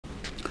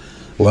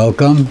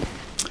Welcome.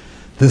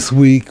 This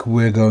week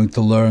we're going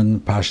to learn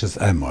Parshas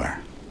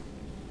Emor.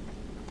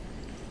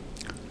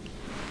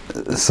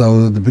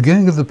 So the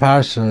beginning of the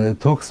Parsha, it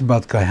talks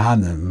about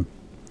Kohanim,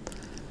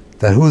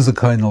 that who is a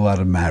Kohen allowed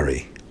to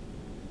marry.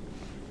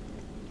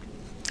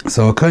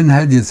 So a Kohen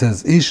Hedyot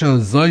says, Isha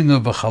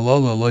Zoyna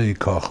v'chalola lo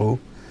yikachu.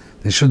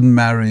 They shouldn't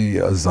marry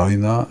a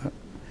Zoyna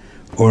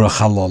or a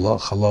Chalola.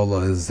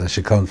 Chalola is,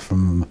 she comes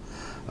from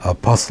a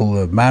puzzle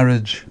of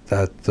marriage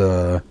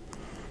that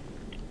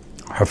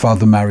her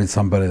father married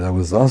somebody that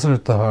was usher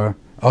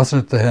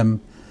to him,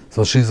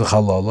 so she's a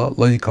Chalola,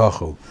 lo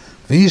yikachu.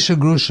 V'isha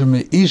grusha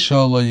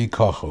me'isha lo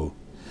yikachu.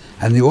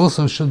 And he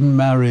also shouldn't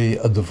marry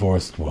a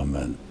divorced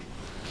woman.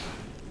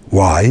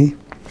 Why?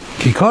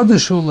 Ki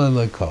kadishu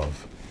le'lekov.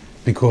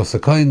 Because a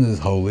Kohen is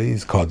holy,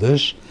 he's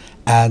Kaddish,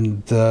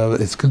 and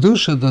his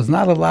Kedusha does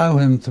not allow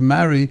him to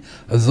marry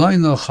a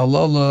Zoyna,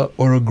 Chalola,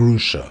 or a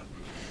Grusha.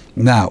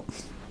 Now,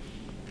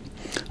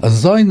 a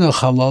Zoyna,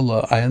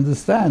 Chalola, I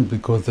understand,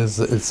 because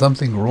it's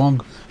something wrong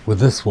with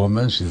this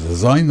woman. She's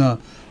a Zoyna,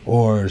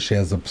 or she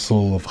has a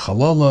psul of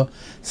Chalola,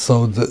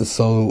 so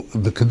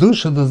the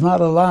Kedusha does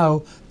not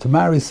allow to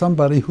marry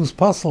somebody who's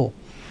puzzle.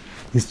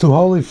 He's too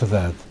holy for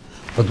that.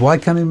 But why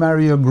can't he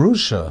marry a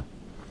Grusha?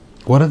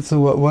 What is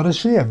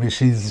she? I mean,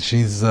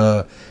 she's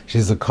a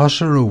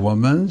kosher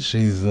woman.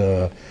 She's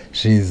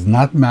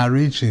not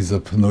married. She's a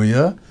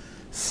pnuya.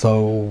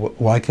 So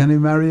why can't he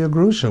marry a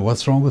grusha?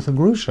 What's wrong with a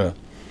grusha?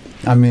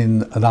 I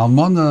mean, an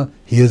almana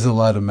he is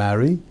allowed to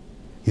marry.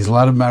 He's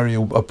allowed to marry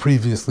a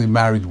previously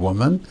married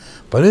woman.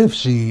 But if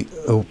she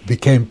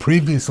became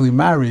previously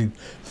married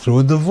through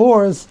a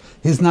divorce,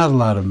 he's not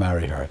allowed to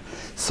marry her.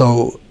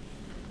 So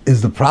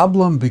is the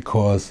problem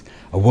because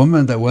a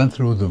woman that went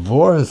through a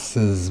divorce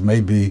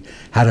maybe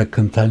had a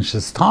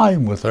contentious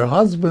time with her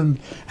husband,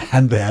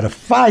 and they had a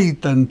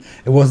fight, and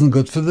it wasn't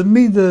good for the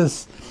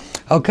midas.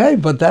 Okay,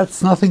 but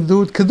that's nothing to do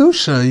with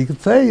kedusha. You could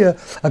say a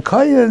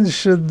kohen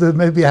should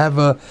maybe have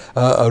a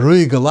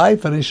ruiga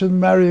life, and he shouldn't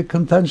marry a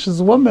contentious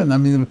woman. I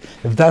mean,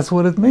 if that's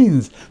what it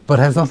means, but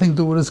it has nothing to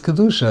do with his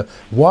kedusha.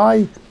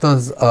 Why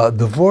does a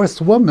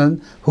divorced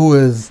woman who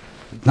is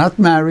not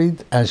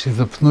married and she's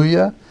a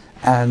pnuya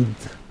and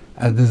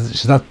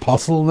she's not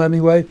possible in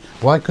any way,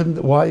 why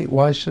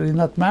should he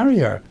not marry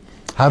her?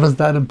 How does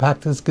that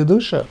impact his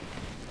kedusha?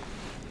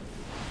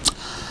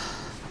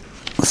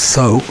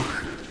 So,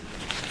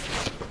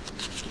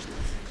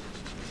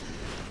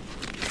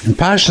 in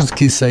Parshas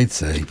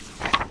Kiseitze,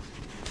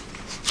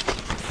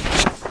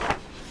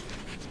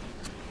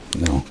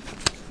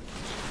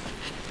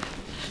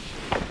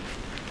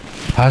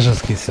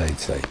 Parshas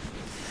Kiseitze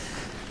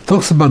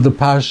talks about the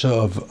parsha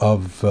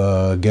of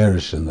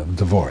gerushin, of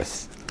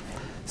divorce.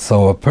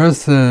 So a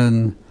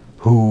person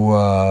who,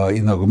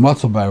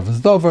 Matzel bar his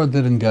dover,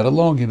 didn't get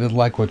along, he didn't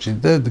like what she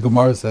did. The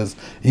Gemara says,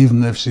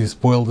 even if she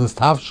spoiled his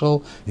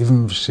tafshel,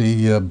 even if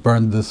she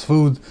burned this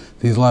food,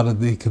 he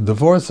could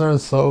divorce her.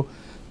 So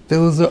there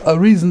was a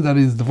reason that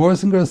he's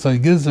divorcing her, so he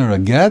gives her a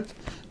get.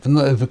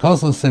 If the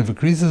cost say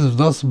increases, if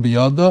doesn't be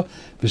yada,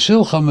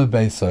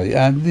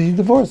 and he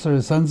divorces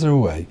her, sends her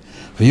away.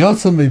 She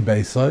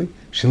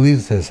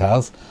leaves his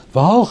house.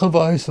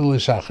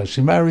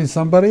 She marries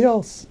somebody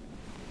else.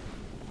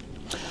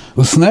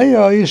 And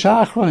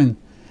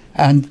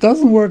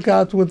doesn't work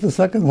out with the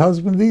second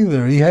husband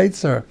either. He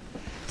hates her.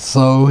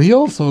 So he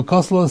also,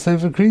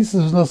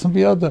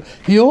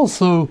 he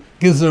also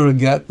gives her a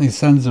get and he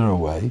sends her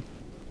away.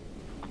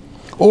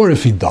 Or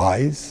if he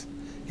dies,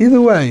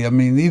 either way, I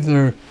mean,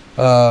 either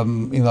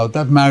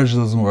that marriage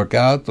doesn't work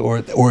out, or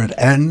it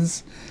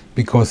ends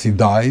because he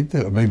died,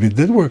 or maybe it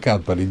did work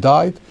out but he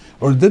died,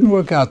 or it didn't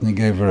work out and he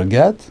gave her a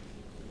get.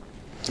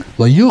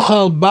 The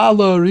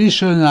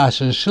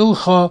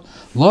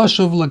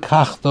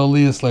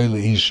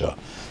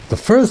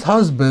first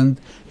husband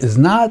is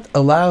not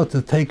allowed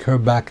to take her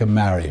back and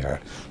marry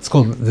her. It's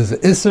called, there's an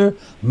iser,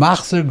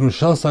 machzer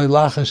grushosai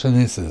lachesh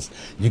anisis.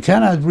 You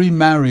cannot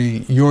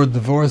remarry your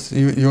divorced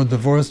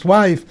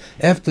wife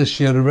after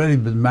she had already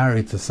been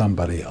married to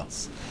somebody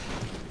else.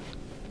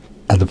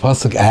 And the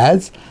pasuk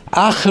adds,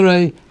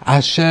 achrei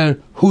asher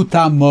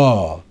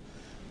hutama.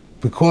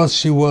 Because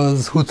she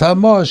was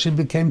hutama, she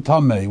became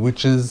tameh,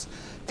 which is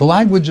the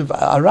language of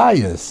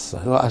arayas.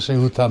 Asher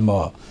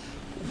hutama.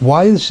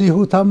 Why is she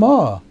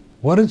hutama?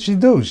 What did she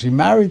do? She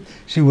married.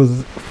 She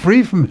was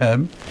free from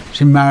him.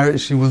 She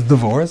was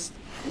divorced,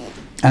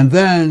 and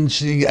then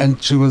she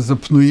was a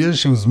pnuya.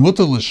 She was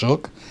mutar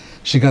l'shuk.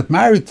 She got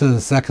married to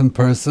the second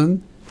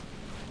person.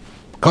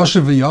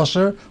 Kosher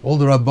v'yosher. All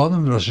the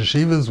rabbanim, the rosh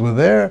yeshivas were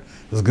there.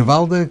 It was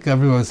gevaldik.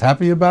 Everyone was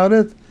happy about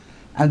it.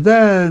 And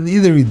then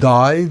either he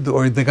died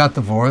or they got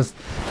divorced,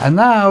 and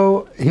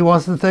now he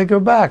wants to take her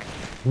back.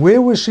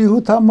 Where was she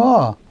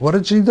hutama? What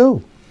did she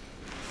do?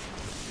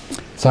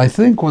 So I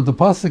think what the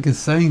pasuk is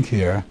saying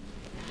here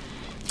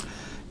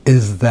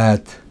is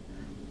that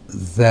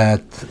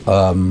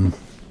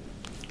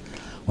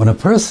when a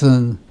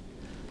person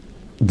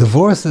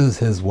divorces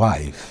his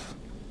wife,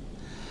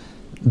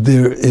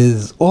 there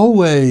is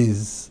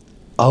always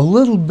a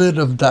little bit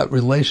of that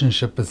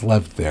relationship is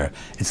left there.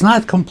 It's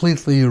not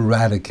completely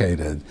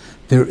eradicated.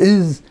 There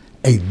is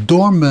a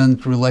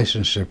dormant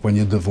relationship when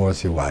you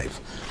divorce your wife.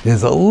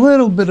 There's a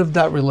little bit of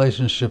that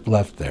relationship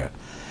left there.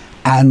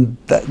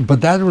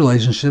 But that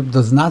relationship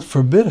does not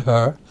forbid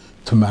her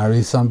to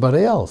marry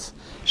somebody else.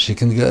 She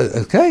can go,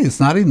 okay, it's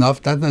not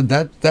enough.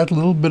 That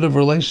little bit of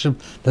relationship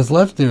that's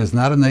left there is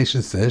not an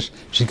Eishes Ish.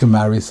 She can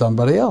marry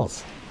somebody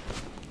else.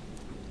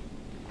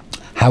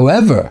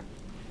 However,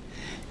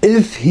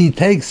 if he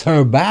takes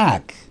her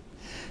back,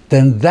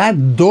 then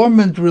that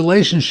dormant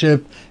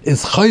relationship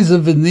is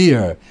chayza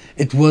v'nir.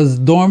 It was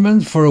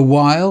dormant for a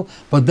while,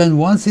 but then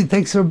once he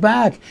takes her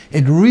back,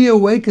 it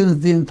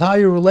reawakens the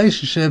entire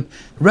relationship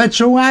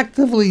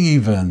retroactively,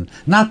 even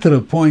not to the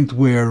point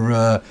where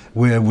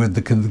with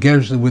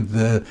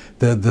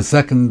the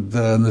second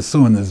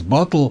nesuin is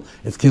bottle,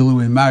 it's kilu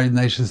we married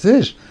Eishes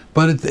Ish,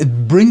 but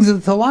it brings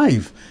it to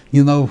life.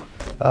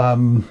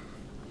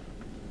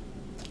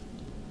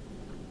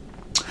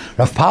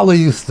 Rav Pala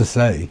used to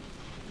say,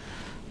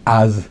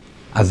 as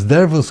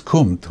dervus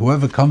kommt,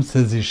 whoever comes to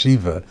his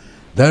yeshiva,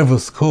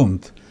 dervus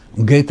kommt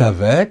und geht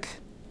weg,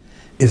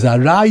 is a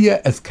raya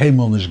es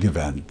kemol nish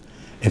given.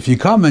 If you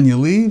come and you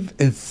leave,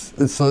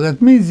 so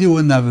that means you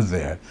were never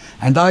there.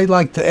 And I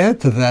like to add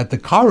to that the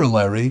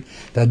corollary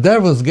that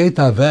dervus geht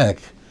weg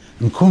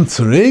und kommt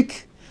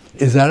zurück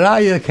is a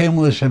raya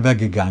kemol nish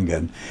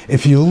weggegangen.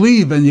 If you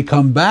leave and you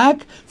come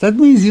back, that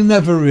means you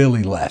never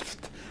really left.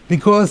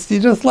 Because you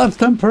just left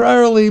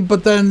temporarily,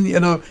 but then,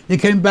 you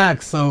came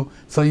back, so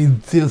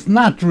it's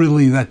not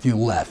really that you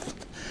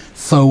left.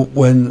 So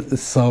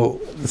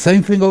the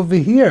same thing over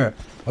here.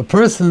 A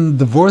person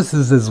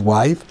divorces his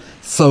wife,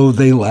 so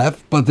they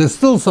left, but there's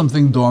still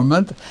something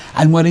dormant,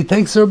 and when he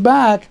takes her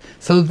back,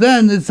 so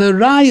then it's a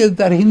riot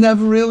that he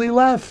never really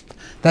left,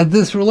 that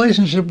this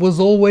relationship was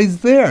always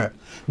there.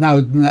 Now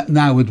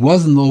it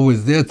wasn't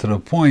always there to the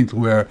point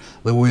where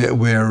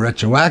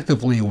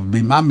retroactively it would be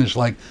mamish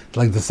like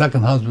the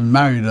second husband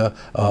married a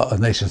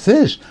Eishes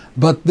Ish,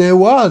 but there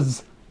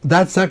was,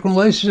 that second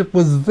relationship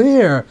was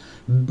there.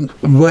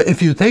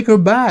 If you take her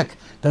back,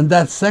 then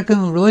that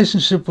second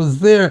relationship was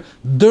there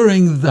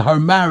during her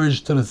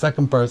marriage to the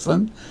second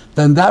person.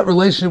 Then that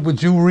relationship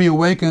which you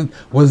reawakened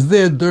was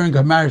there during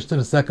her marriage to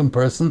the second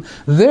person.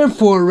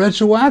 Therefore,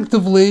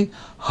 retroactively,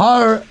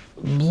 her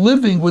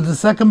living with the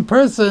second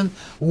person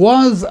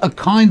was a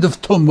kind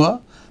of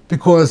tumah,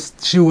 because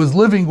she was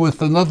living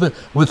with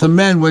a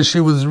man where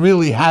she was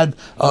really had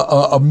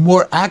a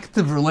more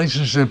active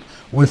relationship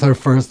with her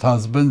first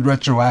husband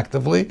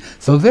retroactively.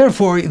 So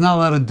therefore, you're not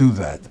allowed to do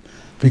that.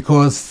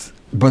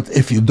 But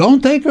if you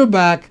don't take her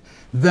back,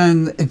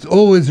 then it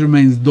always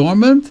remains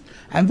dormant,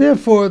 and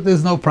therefore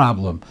there's no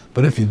problem.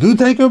 But if you do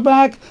take her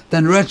back,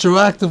 then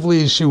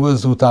retroactively she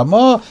was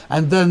utamo,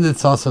 and then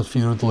it's also for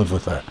you to live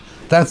with her.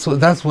 That's what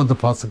the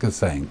pasuk is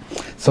saying.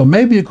 So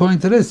maybe according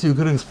to this, you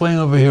could explain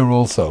over here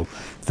also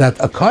that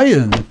a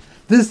Kohein,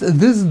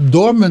 this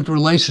dormant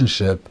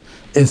relationship,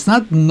 it's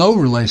not no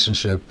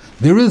relationship.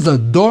 There is a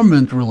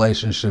dormant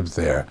relationship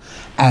there,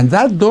 and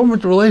that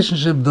dormant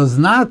relationship does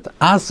not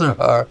answer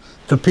her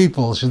to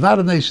people. She's not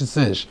an Eishes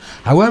Ish.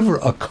 However,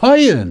 a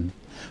Kohein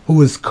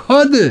who is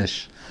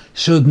Kaddish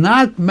should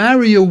not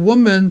marry a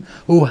woman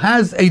who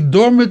has a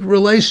dormant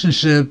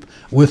relationship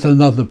with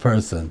another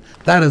person.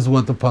 That is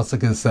what the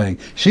pasuk is saying.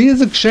 She is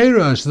a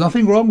ksheira, there's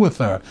nothing wrong with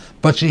her,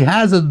 but she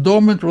has a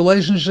dormant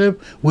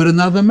relationship with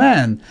another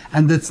man,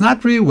 and it's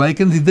not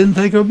reawakened. He didn't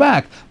take her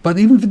back. But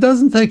even if he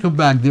doesn't take her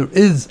back, there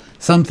is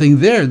something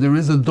there. There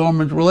is a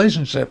dormant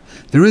relationship.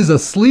 There is a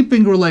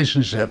sleeping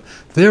relationship.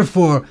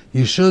 Therefore,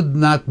 you should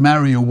not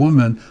marry a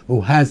woman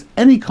who has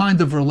any kind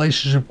of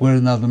relationship with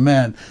another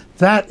man.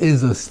 That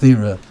is a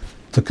stira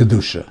to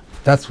Kedusha.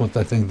 That's what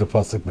I think the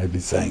pasuk may be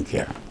saying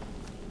here.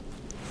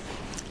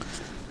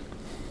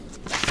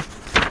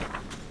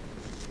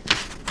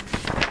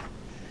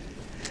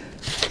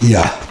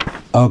 Yeah.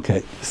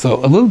 Okay.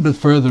 So a little bit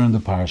further in the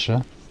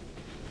parsha,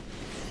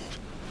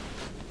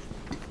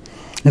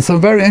 it's a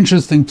very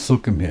interesting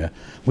psukim here.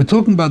 We're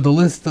talking about the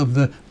list of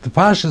the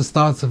parsha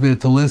starts over here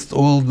to list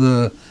all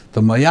the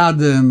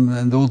mayadim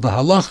and all the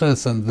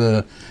halachas and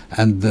the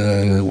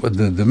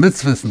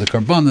mitzvahs and the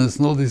karbanas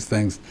and all these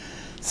things.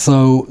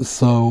 So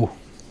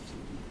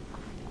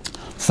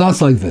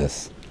starts like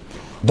this: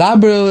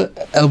 Daber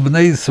el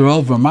bnei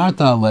Yisrael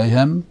v'amarta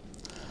aleihem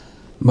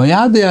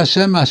mayadei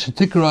Hashem asher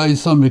tikra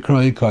yisom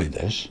mikroi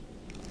kodesh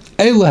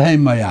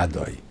Elohem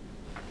mayadoi.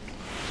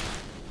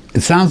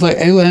 It sounds like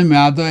Elohem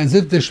mayadoi as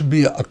if there should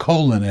be a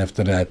colon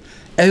after that.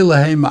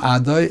 Elohem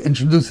mayadoi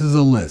introduces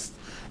a list.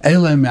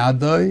 Elohem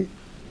mayadoi,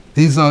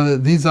 these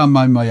are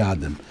my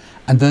mayadim,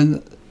 and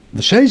then the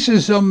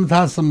Sheishes Yom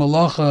Tasam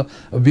Malacha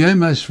of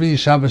Yom Hashvi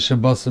Shabbos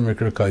Shabbos and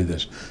Mikra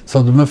Kodesh.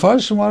 So the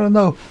Mefarshim want to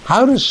know,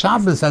 how does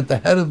Shabbos at the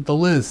head of the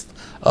list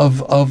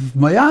of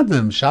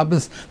Mayadim?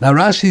 Shabbos. Now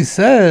Rashi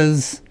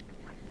says,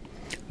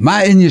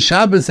 Ma in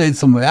Yeshabbos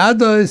Eitzam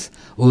Mayados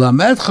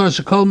Ulamedcha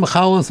Shekol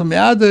Mechalos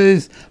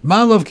Mayados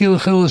Malav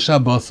Kilchil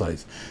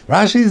Shabbosos.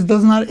 Rashi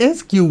does not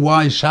ask you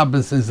why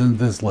Shabbos is in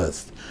this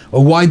list.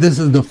 or why this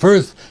is the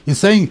first. You're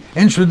saying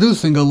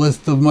introducing a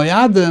list of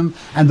Moyadim,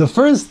 and the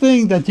first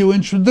thing that you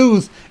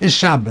introduce is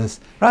Shabbos.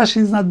 Rashi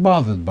is not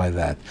bothered by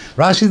that.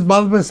 Rashi is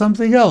bothered by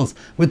something else.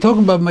 We're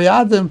talking about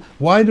Moyadim.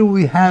 Why do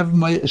we have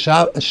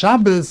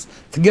Shabbos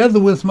together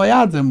with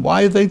Moyadim?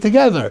 Why are they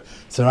together?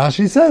 So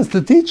Rashi says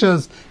to teach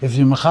us, if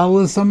you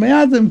mechal some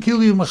Moyadim,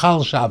 kill you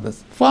mechal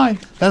Shabbos. Fine.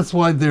 That's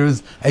why there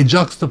is a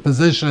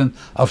juxtaposition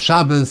of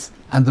Shabbos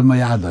and the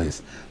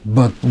Mayadais.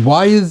 But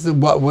why is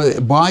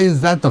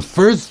that the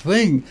first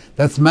thing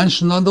that's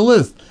mentioned on the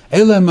list?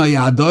 Ele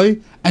Mayadoi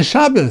and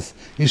Shabbos.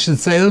 You should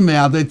say Ele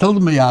Mayadoi, tell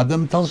the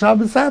Mayadim, tell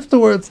Shabbos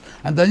afterwards,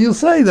 and then you'll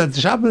say that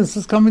Shabbos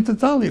is coming to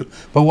tell you.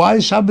 But why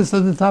is Shabbos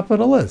at the top of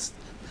the list?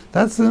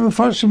 That's the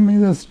Mefarshim,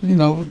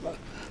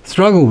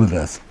 struggle with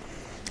this.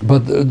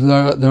 But the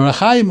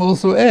Rechaim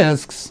also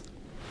asks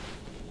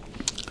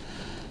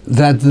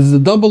that there's a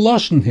double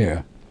lashon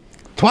here.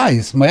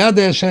 Twice,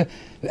 Mayadei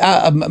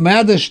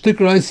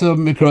Shtikroisa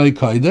Mikroi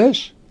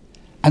Kodesh,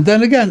 and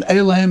then again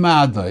Elohim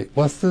Adai.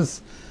 What's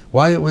this?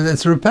 Why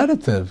it's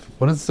repetitive?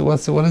 What is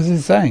he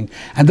saying?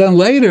 And then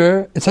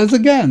later it says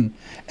again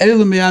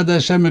Elohim Adai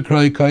Hashem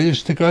Mikroi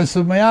Kodesh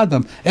Shtikroisa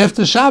Mayadam.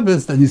 After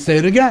Shabbos, then you say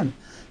it again.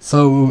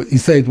 So you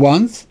say it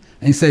once,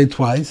 and you say it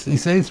twice, and you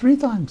say it 3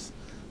 times.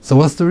 So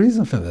what's the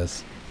reason for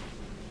this?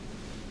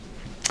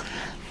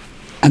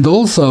 And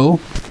also,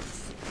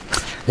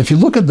 if you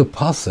look at the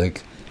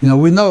pasuk.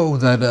 We know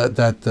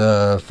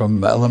that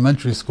from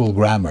elementary school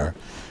grammar,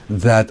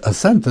 that a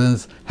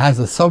sentence has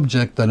a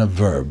subject and a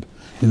verb.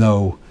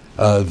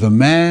 The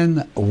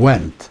man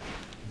went.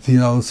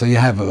 So you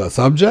have a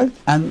subject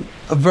and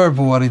a verb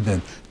for what he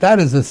did. That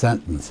is a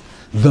sentence.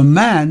 The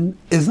man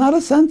is not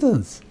a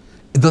sentence.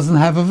 It doesn't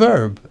have a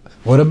verb.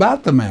 What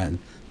about the man?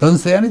 Doesn't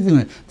say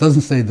anything.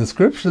 Doesn't say a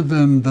description of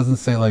him. Doesn't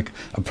say like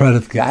a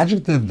predicate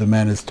adjective. The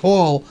man is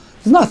tall.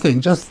 There's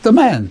nothing. Just the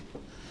man.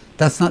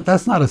 That's not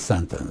a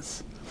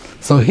sentence.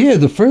 So here,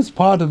 the first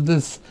part of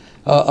this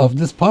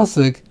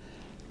pasuk,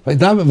 the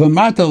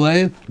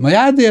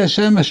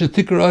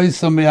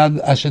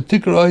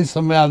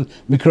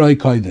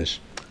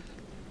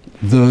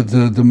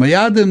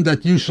mayadim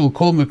that you shall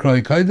call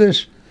mikroi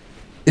kodesh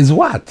is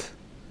what?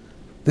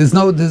 There's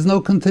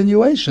no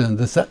continuation.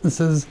 The sentence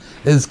is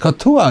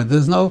katua.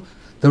 There's no.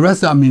 The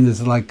rest,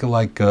 is like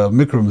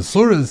mikra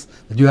mesuras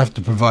that you have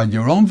to provide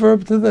your own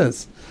verb to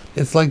this.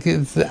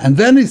 And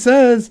then he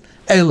says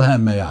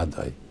elhem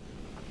meyadai.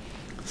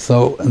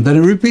 So, and then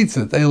he repeats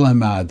it,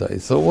 Elohim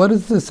Adai. So what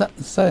is this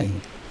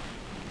saying?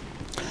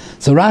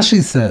 So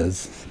Rashi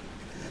says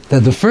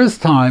that the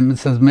first time it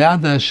says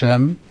Me'ad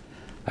Hashem,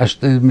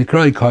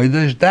 Mikroi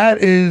Kodesh, that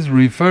is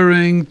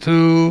referring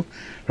to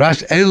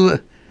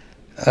Rashi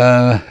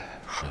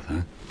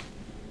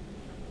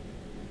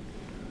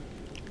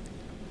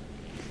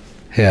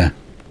here.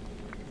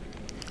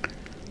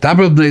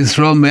 Dabra b'nei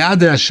Yisrael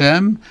Me'ad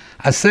Hashem,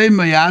 Asay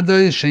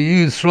Mayadoi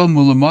Sheyu Yisrael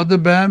Mulamoda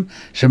Bem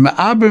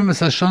Sheme'abrim Es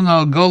Hashon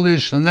Al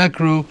Golish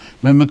Shanekru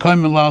Me'mekoy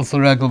Milal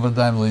Saregel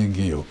V'daim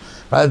Le'yigiu.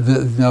 Right,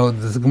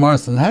 this Gemara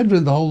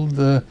Sanhedrin hold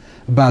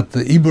about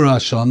the Ibur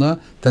Hashana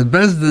that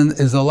Bezdin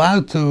is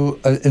allowed to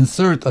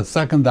insert a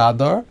second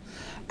Adar,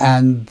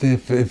 and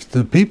if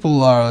the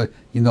people are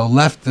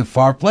left to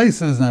far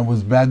places and it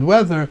was bad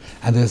weather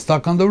and they're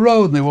stuck on the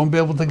road and they won't be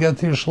able to get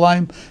to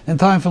Yerushalayim in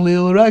time for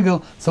Liyul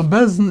Regel, so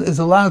Bezdin is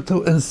allowed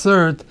to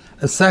insert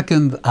a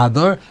second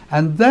Adar,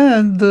 and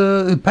then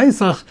the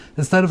Pesach,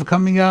 instead of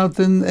coming out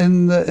in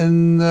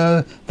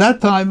that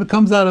time, it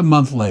comes out a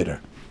month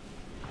later.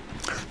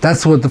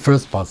 That's what the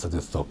first pasuk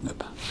is talking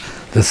about.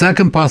 The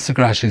second pasuk,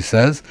 Rashi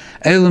says,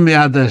 Elam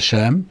Yad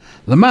Hashem,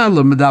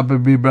 L'ma'ala Medaber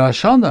Bibra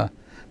Hashana.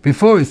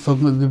 Before he's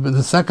talking about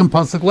the second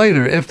pasuk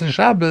later, after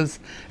Shabbos,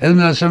 Elam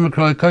Yad Hashem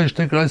Mikroi Kodesh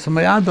Tikroi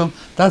Samayadam.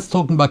 That's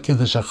talking about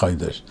Kiddush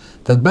HaChodesh.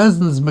 That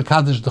Bezdin is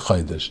Mekadosh the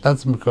Chodesh.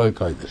 That's Mikroi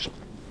Kodesh.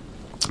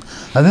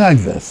 I think like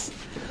this.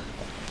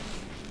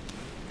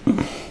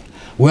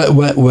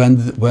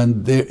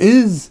 When there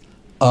is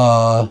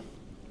Ibur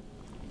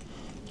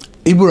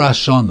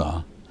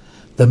Hashana,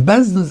 then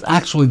Bezdin is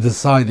actually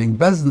deciding,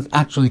 Bezdin is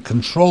actually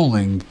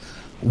controlling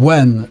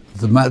when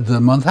the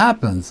month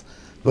happens.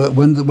 But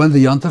when the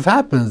Yontif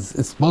happens,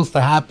 it's supposed to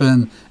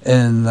happen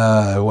in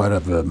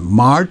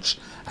March,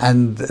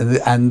 and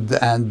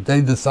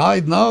they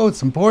decide, no,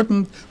 it's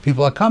important,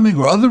 people are coming,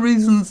 or other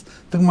reasons.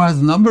 The Gemara has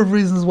a number of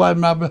reasons why.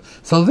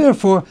 So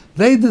therefore,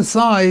 they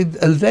decide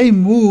and they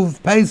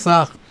move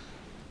Pesach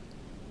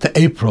to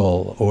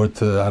April or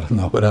to, I don't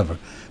know, whatever.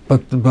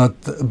 But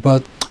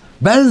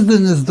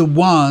Bezdin is the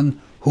one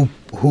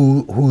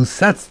who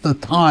sets the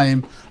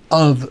time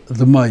of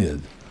the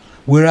Moed.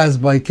 Whereas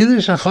by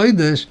Kiddush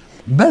HaChodesh,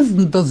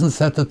 Bezdin doesn't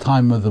set the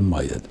time of the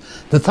Moed.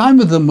 The time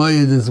of the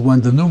Moed is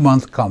when the new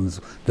month comes,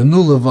 the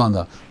new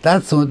Levana.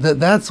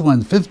 That's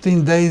when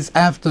 15 days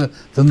after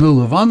the new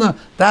Levana,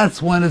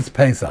 that's when it's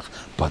Pesach.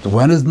 But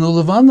when is new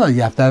Levana?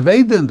 You have to have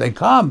Eidim, they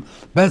come.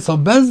 So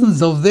Bezdin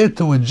is over there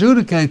to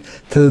adjudicate,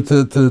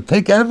 to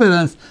take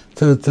evidence,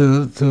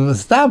 to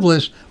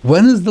establish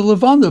when is the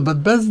Levana.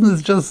 But Bezdin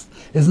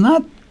is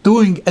not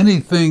doing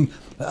anything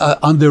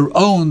on their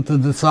own to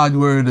decide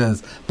where it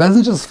is. Beis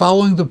Din just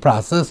following the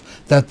process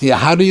that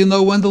how do you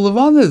know when the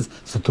Levon is?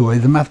 So two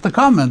of them have to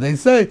come and they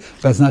say,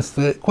 Beis Din has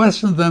to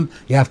question them,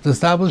 you have to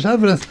establish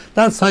evidence.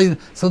 That's how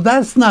so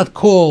that's not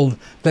called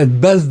that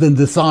Beis Din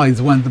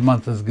decides when the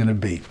month is going to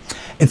be.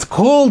 It's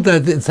called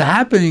that it's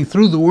happening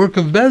through the work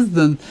of Beis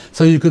Din.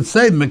 So you could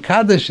say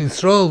Mekadesh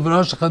Yisrael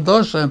v'Rosh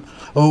Chadoshim,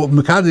 or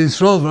Mekadesh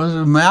Yisrael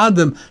v'Rosh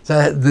Ma'adim.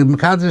 The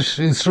Mekadesh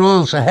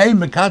Yisrael Shehei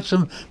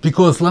Mekachem,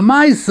 because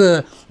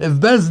Lamaisa, if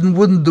Beis Din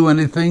wouldn't do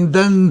anything,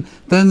 then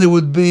it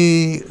would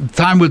be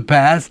time would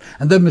pass,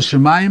 and then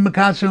Mishemayim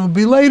Mekachem would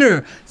be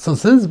later. So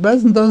since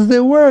Beis Din does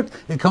their work,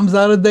 it comes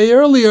out a day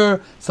earlier.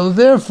 So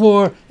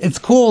therefore, it's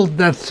called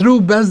that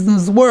through Beis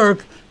Din's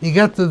work. You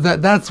get to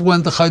that. That's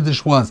when the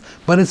Chodesh was,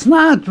 but it's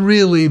not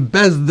really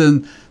Beis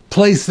Din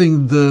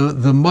placing the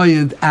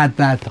moed at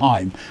that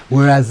time.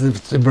 Whereas if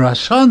it's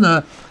Rosh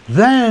Hashanah,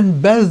 then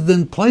Beis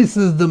Din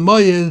places the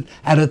moed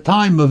at a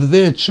time of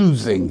their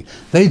choosing.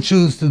 They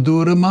choose to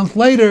do it a month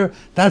later.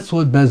 That's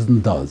what Beis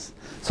Din does.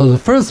 So the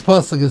first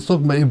pasuk is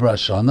talking about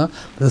Rosh Hashanah.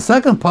 The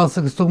second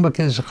pasuk is talking about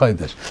Kiddush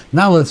Chodesh.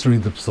 Now let's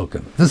read the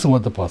psukim. This is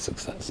what the pasuk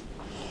says.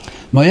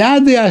 Those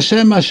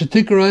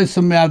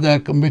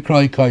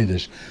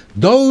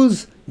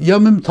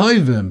Yomim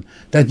Tovim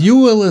that you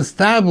will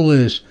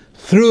establish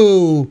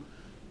through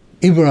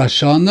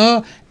Rosh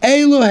Hashanah,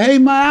 Elohei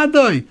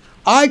Ma'adoi.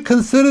 I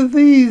consider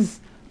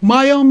these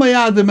my own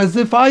Ma'adim as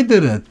if I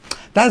did it.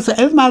 That's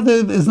is not.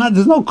 There's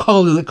no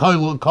colon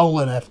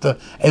after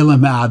Elohei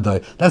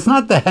Ma'adoi. That's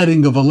not the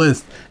heading of a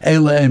list.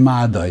 Elohei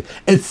Ma'adoi.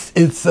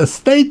 It's a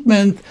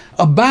statement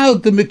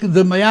about the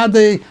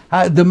Ma'adei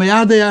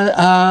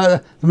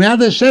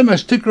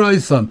Shemesh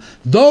Tikroisam.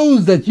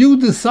 Those that you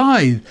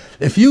decide.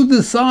 If you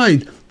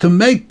decide to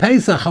make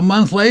Pesach a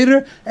month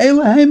later,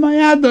 Elohei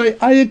Ma'adoi,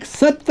 I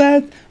accept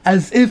that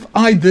as if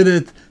I did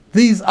it.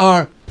 These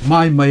are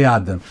my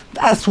mayadim.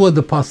 That's what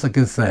the pasuk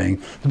is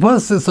saying. The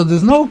pasuk says, so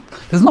there's no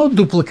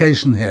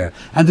duplication here,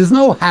 and there's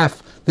no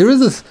half. There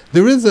is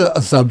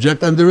a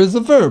subject and there is a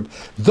verb.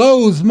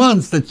 Those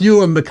months that you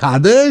are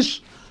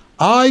mekadesh,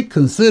 I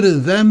consider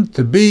them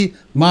to be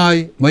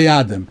my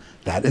mayadim.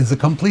 That is a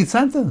complete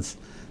sentence.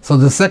 So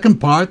the second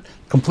part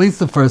completes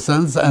the first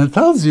sentence, and it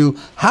tells you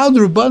how the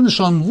Rebbeinu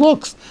Shalom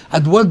looks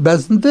at what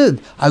Beis Din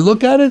did. I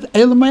look at it,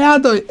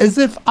 as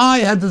if I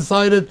had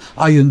decided,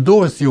 I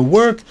endorse your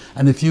work,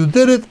 and if you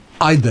did it,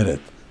 I did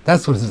it.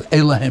 That's what it says,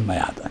 Elohim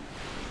Mayadai.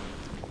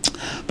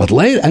 But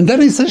later, and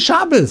then he says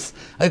Shabbos.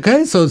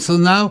 Okay, so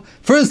now,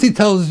 first he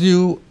tells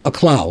you a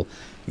klal.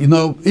 You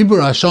know,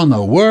 Rosh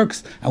Hashanah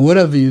works, and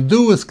whatever you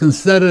do is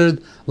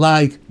considered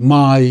like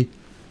my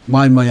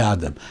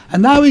Mayadim.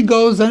 And now he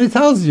goes and he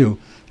tells you,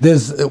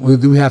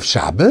 we have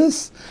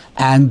Shabbos,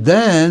 and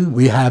then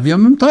we have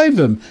Yomim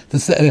Tovim.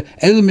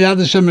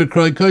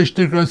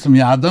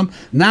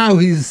 Now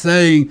he's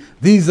saying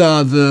these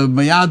are the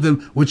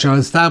Mayadim which are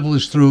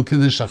established through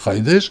Kiddush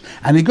HaChodesh,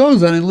 and he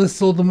goes and he lists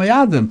all the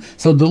Mayadim.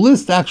 So the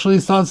list actually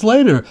starts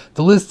later.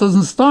 The list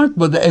doesn't start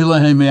with the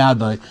Elohei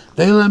Mayadai.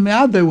 The Elohei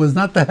Mayadai was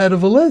not the head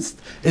of a list.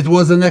 It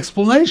was an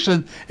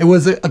explanation. It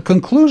was a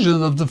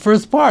conclusion of the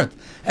first part.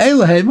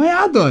 Elohei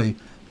Mayadai.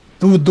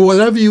 Do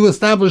whatever you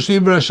establish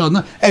in Rosh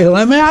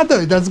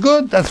Hashanah. That's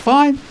good. That's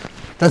fine.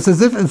 That's as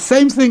if the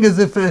same thing as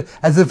if it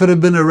had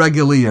been a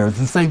regular year. It's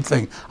the same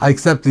thing. I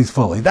accept these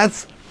fully.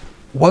 That's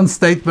one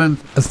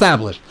statement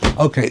established.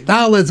 Okay,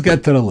 now let's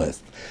get to the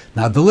list.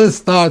 Now the list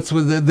starts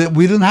with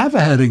we didn't have a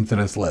heading to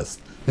this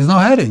list. There's no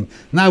heading.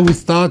 Now we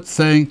start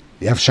saying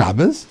you have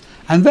Shabbos,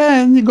 and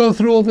then you go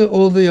through all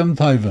the Yom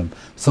Tovim.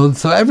 So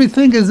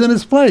everything is in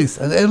its place.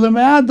 And Elohim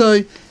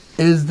Adai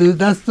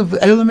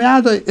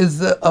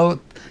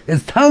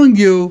is telling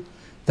you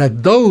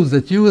that those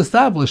that you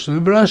established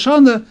in Rosh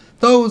Hashanah,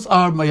 those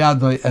are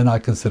Mayadai, and I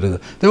consider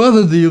them. There are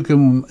other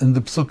diukim in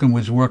the psukim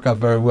which work out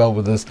very well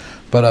with this,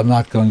 but I'm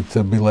not going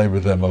to belabor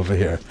them over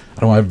here. I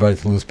don't want everybody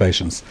to lose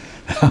patience.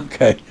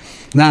 Okay,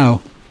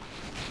 now,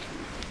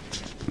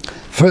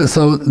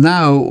 so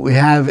now we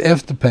have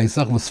after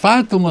Pesach, now we're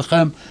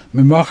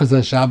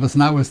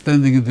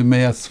standing in the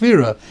Mea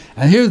Sfira,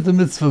 and here's the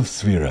mitzvah of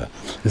Sfira.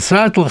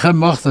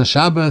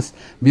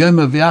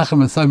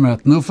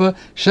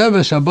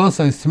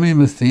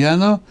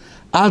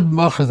 Ad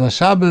Mochaz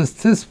Shabbos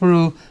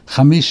Tisperu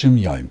Chamishim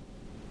Yom.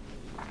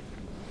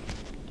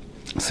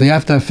 So you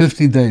have to have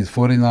 50 days,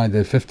 49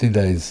 days, 50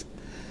 days.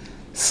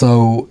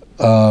 So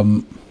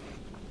the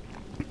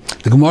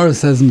Gemara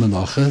says in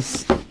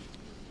Menachos,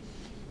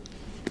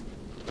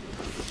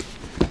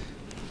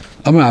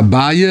 Omer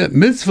Abaye,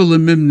 mitzvah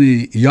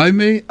lemimni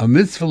yomi, a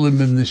mitzvah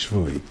lemimni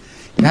shvui.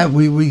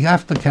 We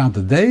have to count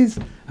the days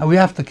and we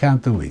have to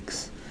count the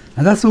weeks.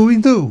 And that's what we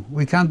do.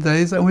 We count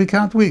days and we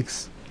count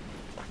weeks.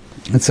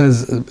 It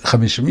says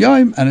Chamishim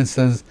Yom, and it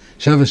says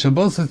Sheva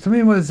Shabbos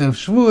Tmimos, you have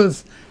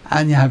Shavuos,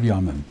 and you have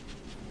Yomim.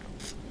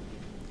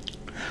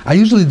 I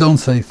usually don't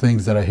say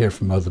things that I hear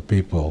from other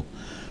people,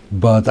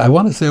 but I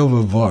want to say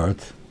over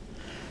Vart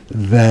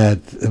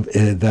that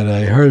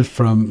I heard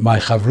from my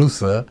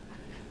Chavrusa,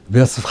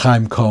 Yosef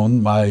Chaim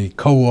Cohn, my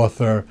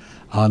co-author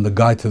on the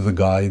Guide to the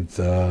Guide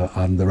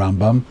on the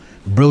Rambam.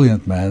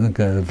 Brilliant man,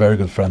 a very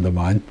good friend of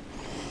mine.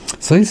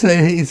 So he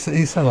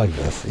said like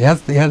this. He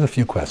has a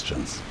few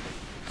questions.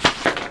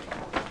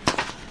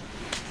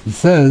 He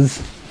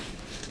says,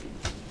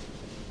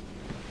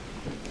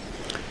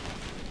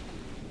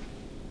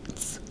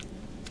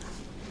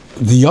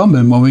 the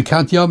Yomim, when we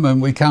count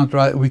Yomim, we count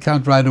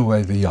right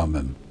away the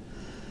Yomim.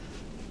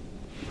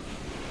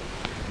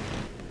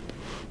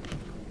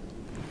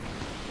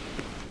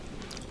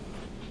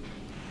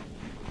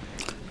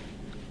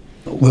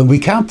 When we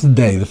count the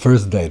day, the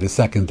first day, the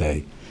second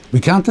day,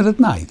 we count it at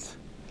night.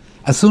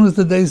 As soon as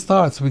the day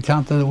starts, we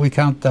count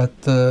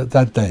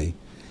that day.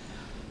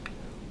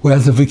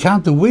 Whereas if we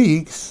count the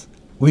weeks,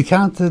 we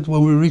count it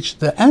when we reach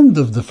the end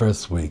of the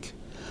first week.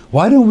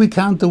 Why don't we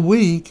count the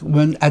week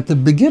when at the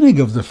beginning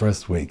of the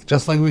first week,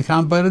 just like we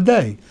count by the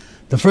day?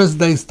 The first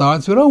day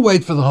starts, we don't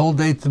wait for the whole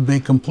day to be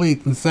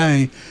complete and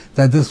say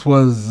that this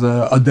was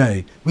a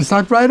day. We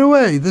start right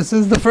away. This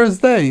is the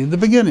first day, in the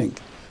beginning.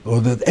 Or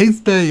the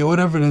 8th day, or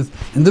whatever it is,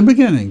 in the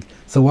beginning.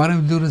 So why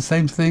don't we do the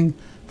same thing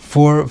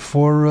for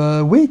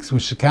weeks? We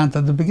should count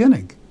at the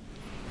beginning.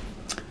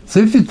 So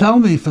if you tell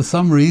me for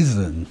some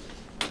reason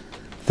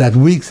that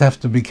weeks have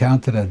to be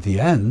counted at the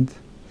end,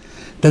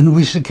 then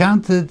we should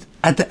count it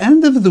at the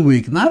end of the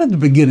week, not at the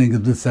beginning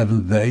of the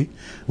 7th day.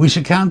 We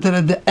should count it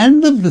at the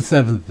end of the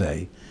 7th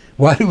day.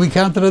 Why do we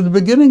count it at the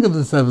beginning of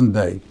the 7th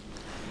day?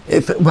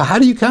 How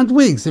do you count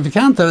weeks? If you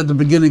count it at the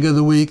beginning of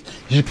the week,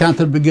 you should count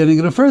it at the beginning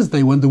of the first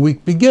day, when the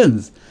week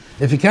begins.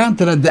 If you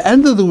count it at the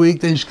end of the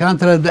week, then you should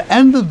count it at the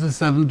end of the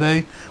 7th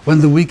day, when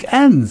the week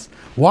ends.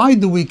 Why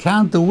do we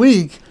count the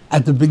week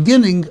at the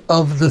beginning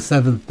of the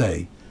 7th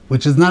day,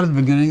 which is not at the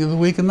beginning of the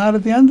week and not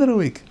at the end of the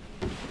week?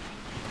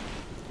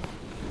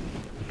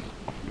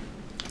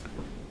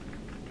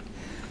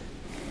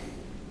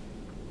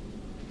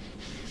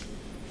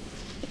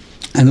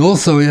 And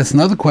also, yes,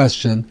 another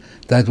question,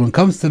 that when it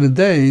comes to the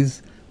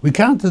days, we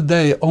count the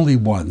day only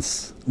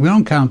once. We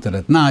don't count it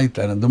at night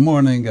and in the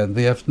morning and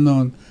the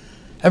afternoon.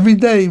 Every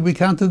day we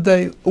count the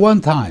day one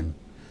time.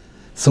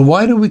 So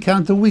why do we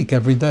count the week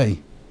every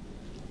day?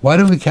 Why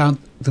don't we count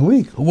the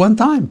week one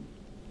time?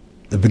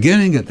 The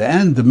beginning, at the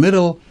end, the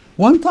middle,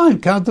 one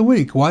time count the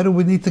week. Why do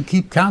we need to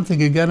keep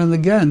counting again and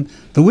again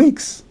the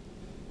weeks?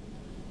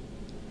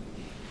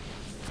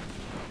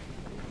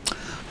 I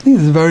think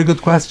these are very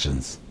good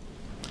questions.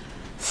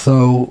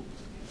 So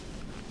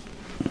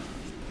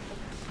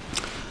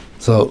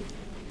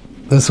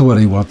this is what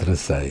he wanted to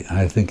say.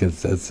 I think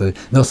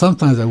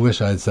sometimes I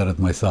wish I had said it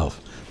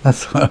myself.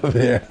 That's what I'm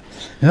here.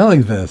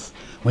 Like this.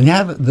 When you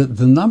have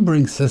the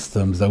numbering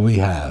systems that we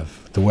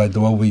have, the way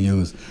we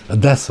use, a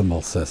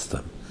decimal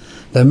system,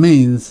 that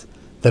means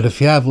that if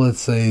you have, let's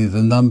say,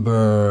 the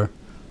number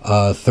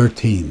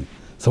 13,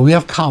 so we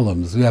have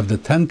columns. We have the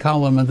 10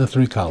 column and the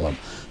 3 column.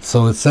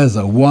 So it says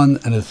a 1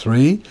 and a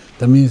 3.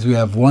 That means we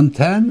have 1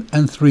 10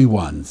 and 3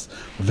 1s.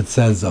 If it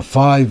says a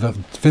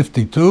 5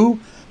 52,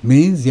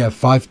 means you have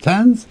 5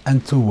 10s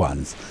and 2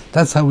 1s.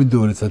 That's how we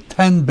do it. It's a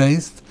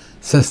 10-based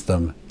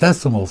system,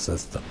 decimal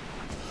system.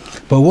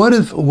 But what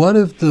if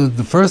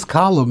the first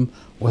column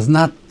was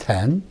not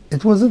 10?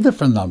 It was a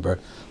different number.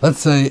 Let's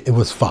say it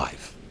was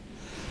 5.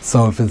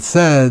 So if it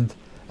said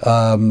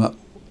 1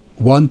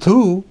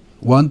 2,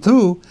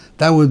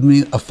 that would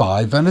mean a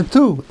 5 and a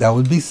 2. That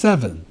would be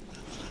 7.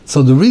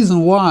 So the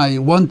reason why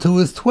 1 2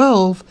 is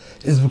 12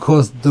 is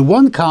because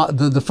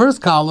the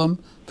first column,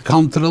 the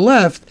column to the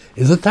left,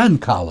 is a 10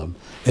 column.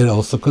 It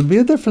also could be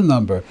a different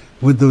number.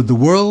 With the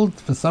world,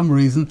 for some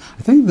reason,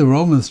 I think the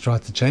Romans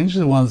tried to change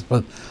the ones,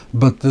 but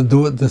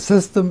the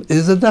system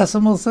is a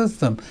decimal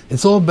system.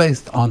 It's all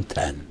based on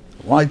 10.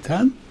 Why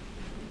 10?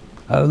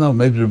 I don't know,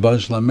 maybe Rabbi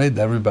Shalom made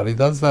that, everybody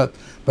does that,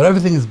 but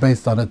everything is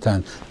based on a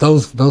 10.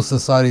 Those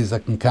societies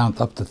that can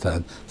count up to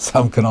 10,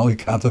 some can only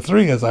count to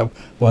 3, as I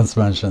once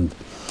mentioned.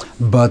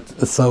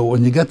 But so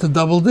when you get to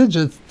double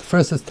digits, the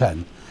first is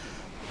 10.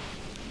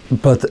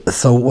 But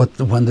so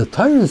when the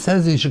Torah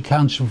says you should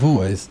count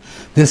Shavuos,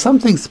 there's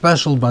something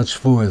special about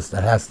Shavuos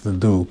that has to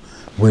do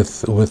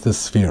with the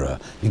Sphira.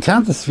 You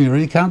count the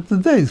Sphira, you count the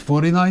days,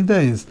 49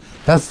 days.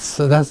 That's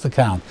the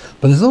count.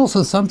 But there's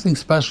also something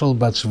special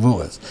about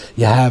Shavuos.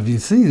 You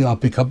see, Al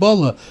Pi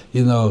Kabbalah,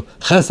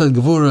 Chesed,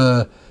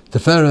 Gevura,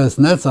 Teferes,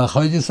 Netzach,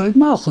 Chod Yesod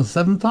Malchus,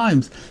 7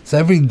 times. So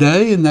every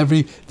day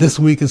this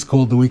week is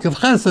called the week of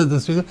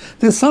Chesed.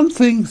 There's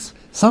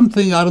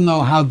something, I don't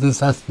know how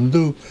this has to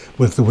do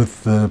with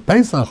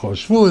Pesach or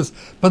Shavuos,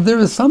 but there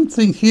is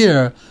something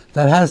here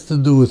that has to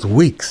do with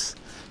weeks,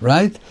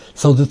 right?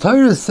 So the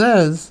Torah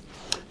says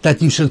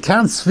that you should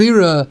count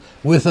Sphira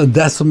with a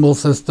decimal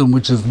system,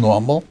 which is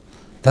normal.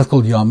 That's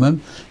called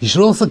Yomim. You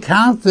should also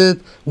count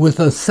it with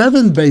a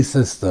 7-base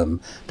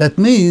system. That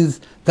means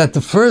that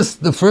the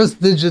first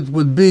digit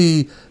would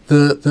be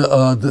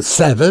the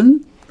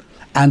 7,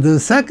 and the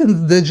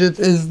second digit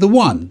is the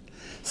 1.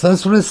 So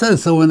that's what it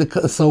says. So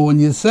when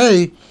you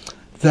say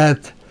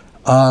that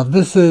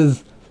this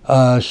is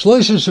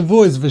Shloisha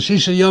Shavuos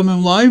v'Shisha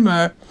Yomim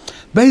L'Omer,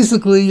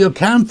 basically you're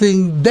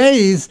counting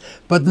days,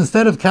 but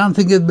instead of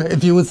counting it,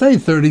 if you would say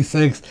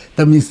 36,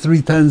 that means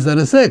 3 tens and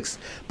a 6.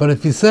 But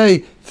if you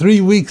say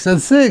 3 weeks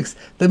and 6,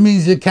 that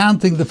means you're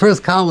counting, the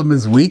first column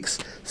is weeks,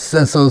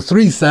 so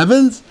 3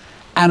 sevens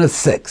and a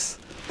 6.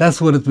 That's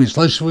what it means.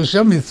 Shlosh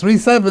Shavuos means 3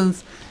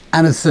 sevens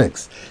and a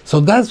 6. So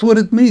that's what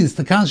it means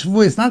to count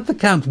Shavuos, not to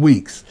count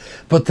weeks,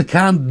 but to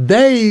count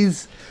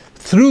days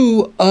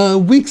through a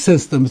week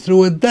system,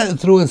 through a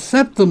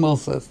septimal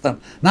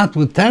system, not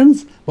with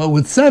tens, but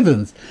with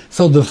sevens.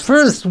 So the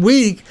first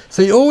week,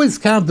 so you always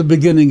count the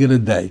beginning of the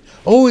day.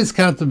 Always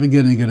count the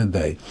beginning of the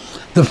day.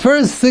 The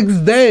first 6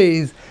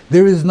 days,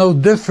 there is no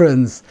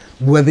difference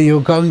whether you're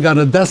going on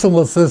a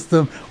decimal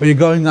system or you're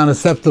going on a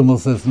septimal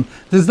system.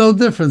 There's no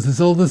difference. It's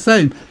all the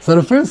same. So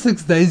the first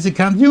 6 days, you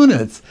count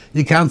units.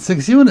 You count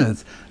 6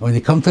 units. When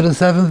you come to the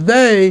 7th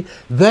day,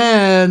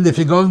 then if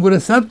you're going with a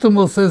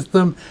septimal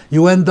system,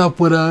 you end up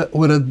with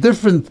a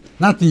different,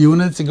 not the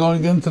units, you're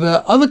going into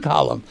the other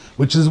column,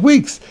 which is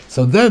weeks.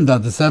 So then,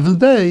 on the 7th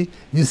day,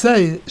 you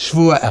say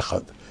Shvua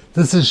Echad.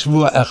 This is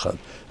Shvua Echad.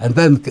 And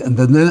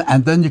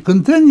then you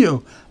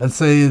continue. Let's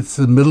say it's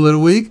the middle of the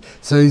week,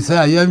 so you say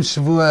Ayom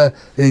Shvua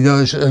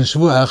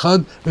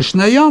Echad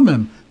v'Shnei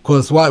Yomim.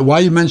 Because why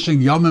are you mentioning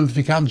Yomim if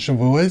you count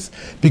Shavuos?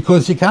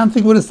 Because you're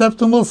counting with a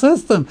septimal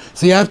system.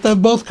 So you have to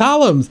have both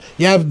columns.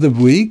 You have the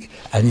week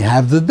and you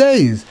have the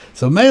days.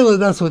 So Mela,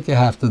 that's what you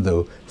have to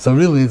do. So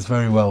really, it's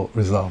very well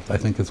resolved. I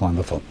think it's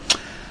wonderful.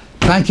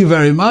 Thank you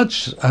very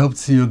much. I hope to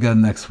see you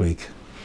again next week.